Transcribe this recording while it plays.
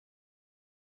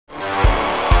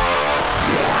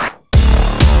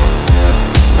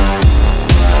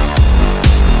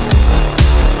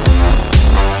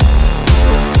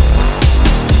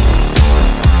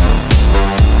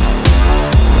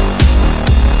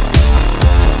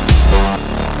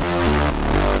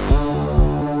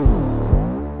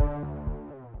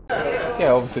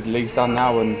obviously the league's done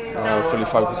now and fully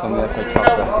focused on the FA Cup.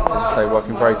 But as I say,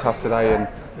 working very tough today and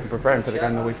preparing for the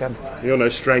game of the weekend. You're no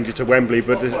stranger to Wembley,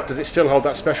 but does it still hold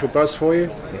that special buzz for you?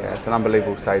 Yeah, it's an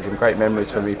unbelievable stadium. Great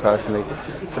memories for me personally,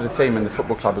 for the team and the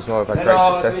football club as well. I've had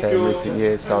great success there in recent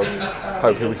years, so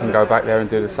hopefully we can go back there and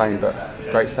do the same. But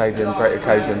great stadium, great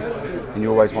occasion, and you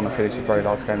always want to finish the very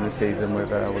last game of the season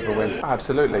with a win.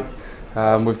 Absolutely.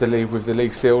 With the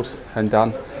league sealed and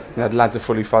done, the lads are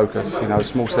fully focused.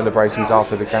 Small celebrations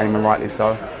after the game, and rightly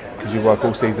so, because you work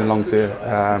all season long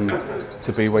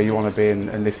to be where you want to be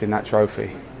and lifting that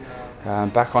trophy.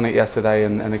 Back on it yesterday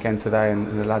and again today,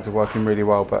 and the lads are working really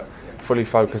well. But fully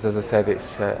focused, as I said,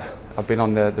 I've been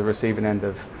on the receiving end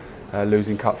of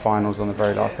losing cup finals on the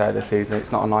very last day of the season.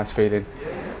 It's not a nice feeling.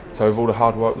 So with all the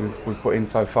hard work we've put in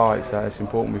so far, it's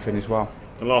important we finish well.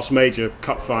 The last major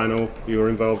cup final you were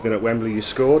involved in at Wembley, you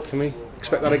scored. Can we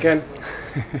expect that again?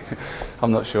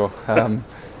 I'm not sure.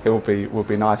 It would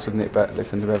be nice, wouldn't it? But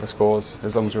listen, whoever scores,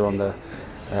 as long as we're on the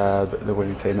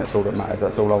winning team, that's all that matters.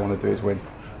 That's all I want to do is win.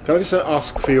 Can I just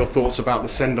ask for your thoughts about the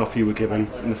send-off you were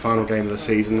given in the final game of the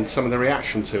season and some of the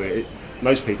reaction to it?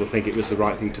 Most people think it was the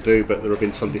right thing to do, but there have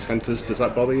been some dissenters. Does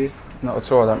that bother you? Not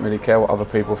at all. I don't really care what other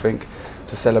people think.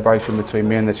 It's a celebration between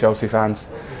me and the Chelsea fans.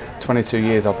 22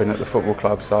 years I've been at the football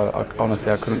club, so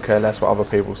honestly I couldn't care less what other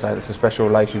people say. It's a special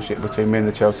relationship between me and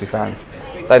the Chelsea fans.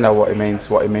 They know what it means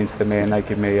to me, and they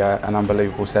give me an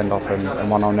unbelievable send-off and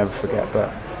one I'll never forget.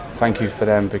 But thank you for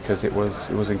them, because it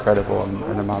was incredible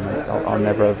and a moment I'll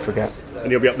never ever forget.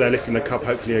 And you'll be up there lifting the cup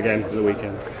hopefully again for the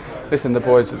weekend. Listen, the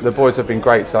boys have been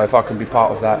great, so if I can be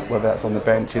part of that, whether that's on the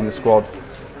bench, in the squad,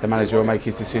 the manager will make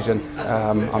his decision.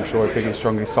 I'm sure he'll pick his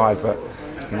strongest side, but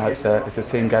it's a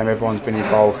team game, everyone's been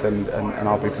involved, and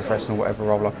I'll be professional whatever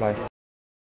role I play.